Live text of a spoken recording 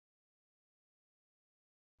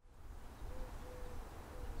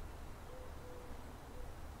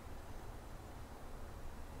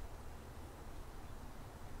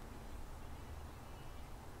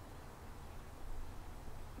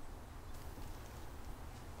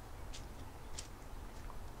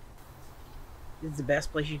This is the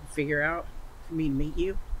best place you can figure out for me to meet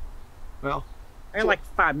you. Well, I got like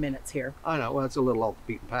 5 minutes here. I know, well, it's a little off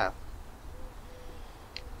the beaten path.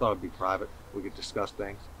 Thought it'd be private. We could discuss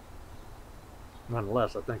things.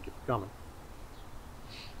 Nonetheless, I thank you for coming.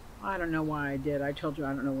 I don't know why I did. I told you I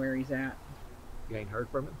don't know where he's at. You ain't heard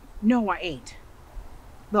from him? No, I ain't.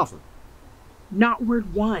 Nothing. Not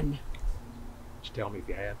word one. Just tell me if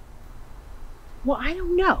you had. Well, I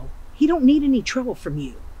don't know. He don't need any trouble from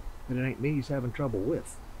you. And it ain't me he's having trouble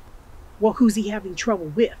with. Well, who's he having trouble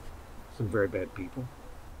with? Some very bad people.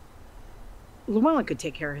 Llewellyn could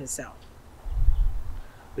take care of himself.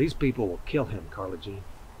 These people will kill him, Carla Jean.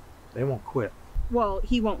 They won't quit. Well,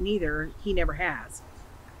 he won't neither. He never has.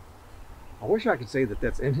 I wish I could say that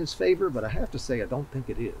that's in his favor, but I have to say I don't think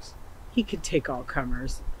it is. He could take all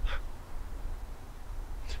comers.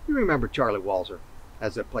 You remember Charlie Walzer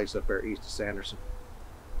has that place up there east of Sanderson?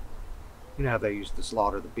 You know how they used to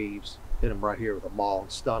slaughter the beeves, hit them right here with a maul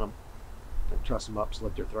and stun them, then truss them up,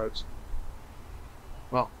 slit their throats?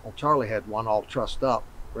 Well, old Charlie had one all trussed up,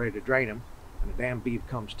 ready to drain him, and the damn beef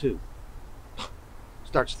comes to.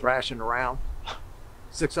 Starts thrashing around.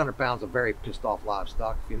 600 pounds of very pissed off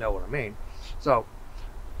livestock, if you know what I mean. So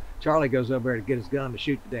Charlie goes over there to get his gun to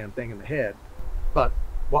shoot the damn thing in the head. But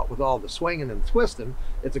what with all the swinging and twisting,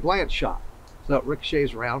 it's a glance shot. So it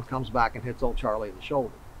ricochets around, comes back and hits old Charlie in the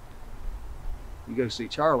shoulder. You go see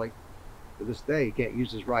Charlie, to this day he can't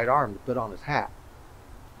use his right arm to put on his hat.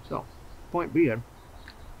 So, point being,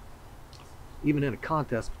 even in a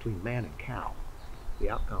contest between man and cow, the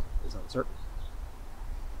outcome is uncertain.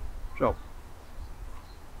 So,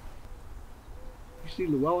 you see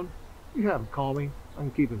Llewellyn, you have him call me. I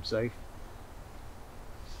can keep him safe.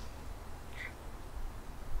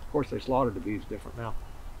 Of course, they slaughtered the beeves different now.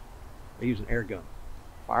 They use an air gun.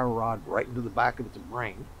 Fire a rod right into the back of its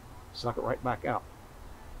brain. Suck it right back out.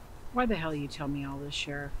 Why the hell you tell me all this,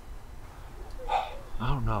 Sheriff? I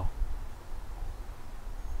don't know.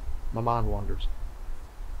 My mind wanders.